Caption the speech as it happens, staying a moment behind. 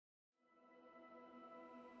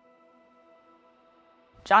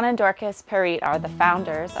John and Dorcas Perit are the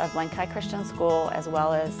founders of Lenkai Christian School as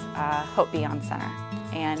well as Hope Beyond Center.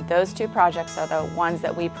 And those two projects are the ones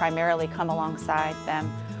that we primarily come alongside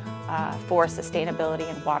them for sustainability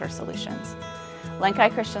and water solutions.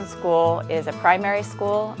 Lenkai Christian School is a primary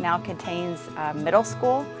school, now contains middle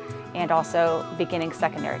school and also beginning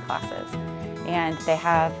secondary classes. And they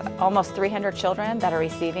have almost 300 children that are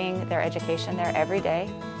receiving their education there every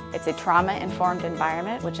day. It's a trauma-informed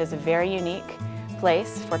environment, which is a very unique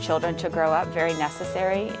place for children to grow up, very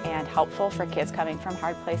necessary and helpful for kids coming from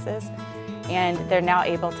hard places. And they're now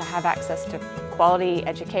able to have access to quality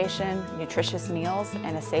education, nutritious meals,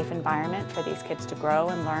 and a safe environment for these kids to grow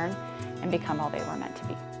and learn and become all they were meant to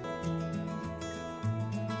be.